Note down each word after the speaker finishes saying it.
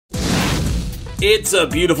It's a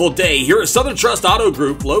beautiful day here at Southern Trust Auto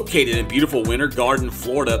Group, located in beautiful Winter Garden,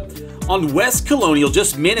 Florida, on West Colonial,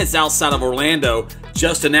 just minutes outside of Orlando,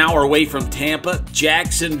 just an hour away from Tampa,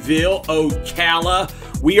 Jacksonville, Ocala.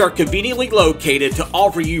 We are conveniently located to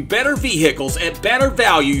offer you better vehicles at better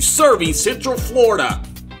value, serving Central Florida.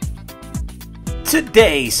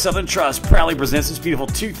 Today, Southern Trust proudly presents this beautiful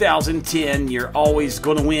 2010 You're Always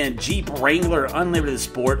Gonna Win Jeep Wrangler Unlimited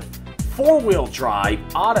Sport 4-wheel drive,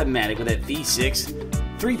 automatic with that V6,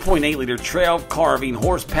 3.8-liter trail carving,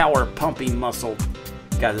 horsepower pumping muscle.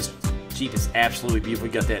 Guys, this Jeep is absolutely beautiful.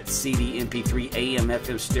 You got that CD, MP3, AM,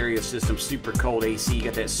 FM stereo system, super cold AC. You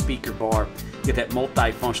got that speaker bar. You got that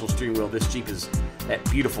multifunctional steering wheel. This Jeep is that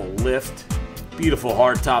beautiful lift, beautiful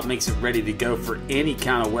hardtop, makes it ready to go for any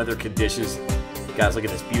kind of weather conditions. Guys, look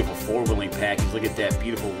at this beautiful four-wheeling package. Look at that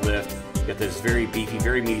beautiful lift. You got this very beefy,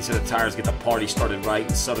 very meaty set of tires. Get the party started right.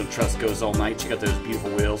 And Southern Trust goes all night. You got those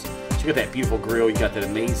beautiful wheels. You got that beautiful grill. You got that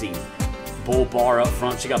amazing bull bar up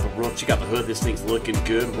front. You got the roof. You got the hood. This thing's looking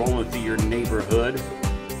good. Rolling through your neighborhood.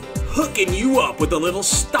 Hooking you up with a little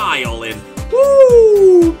style and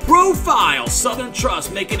woo profile. Southern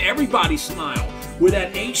Trust making everybody smile with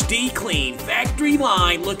that HD clean factory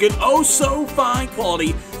line, looking oh so fine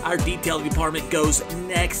quality. Our detailing department goes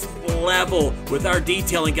next level with our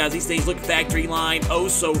detailing, guys. These things look factory line, oh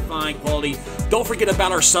so fine quality. Don't forget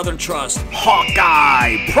about our Southern Trust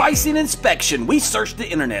Hawkeye pricing inspection. We search the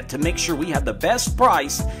internet to make sure we have the best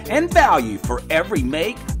price and value for every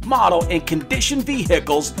make, model, and condition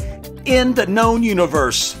vehicles in the known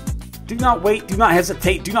universe. Do not wait, do not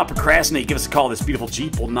hesitate, do not procrastinate. Give us a call. This beautiful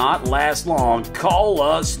Jeep will not last long. Call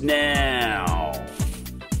us now.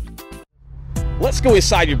 Let's go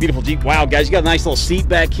inside your beautiful Jeep. Wow, guys, you got a nice little seat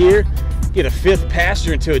back here. Get a fifth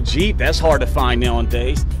passenger into a Jeep. That's hard to find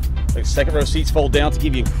nowadays. Like second row seats fold down to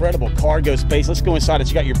give you incredible cargo space. Let's go inside.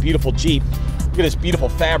 You got your beautiful Jeep. Look at this beautiful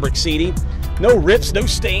fabric seating. No rips, no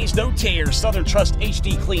stains, no tears. Southern Trust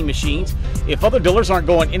HD clean machines. If other dealers aren't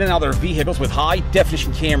going in and out of their vehicles with high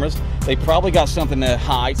definition cameras, they probably got something to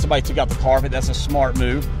hide. Somebody took out the carpet. That's a smart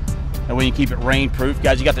move. And when you keep it rain-proof,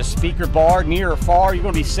 guys, you got the speaker bar near or far. You're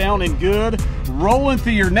going to be sounding good, rolling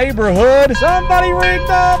through your neighborhood. Somebody ring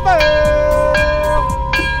the bell.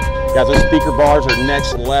 Guys, those speaker bars are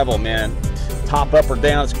next level, man. Top up or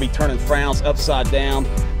down, it's going to be turning frowns upside down.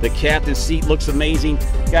 The captain's seat looks amazing.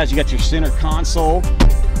 Guys, you got your center console.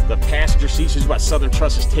 The passenger seats is what Southern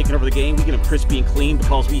Trust has taken over the game. We get them crispy and clean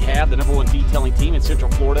because we have the #1 detailing team in Central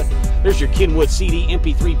Florida. There's your Kenwood CD,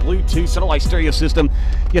 MP3, Bluetooth, satellite stereo system.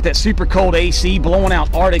 You got that super cold AC blowing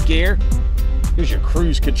out Arctic air. Here's your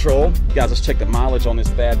cruise control. Guys, let's check the mileage on this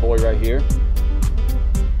bad boy right here.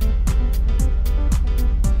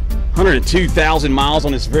 102,000 miles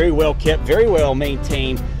on this very well kept, very well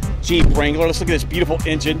maintained Jeep Wrangler. Let's look at this beautiful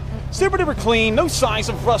engine. Super duper clean, no signs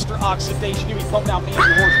of rust or oxidation. You'll be pumping out major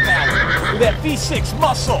horsepower with that V6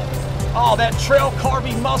 muscle. Oh, that trail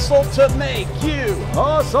carving muscle to make you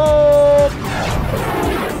awesome.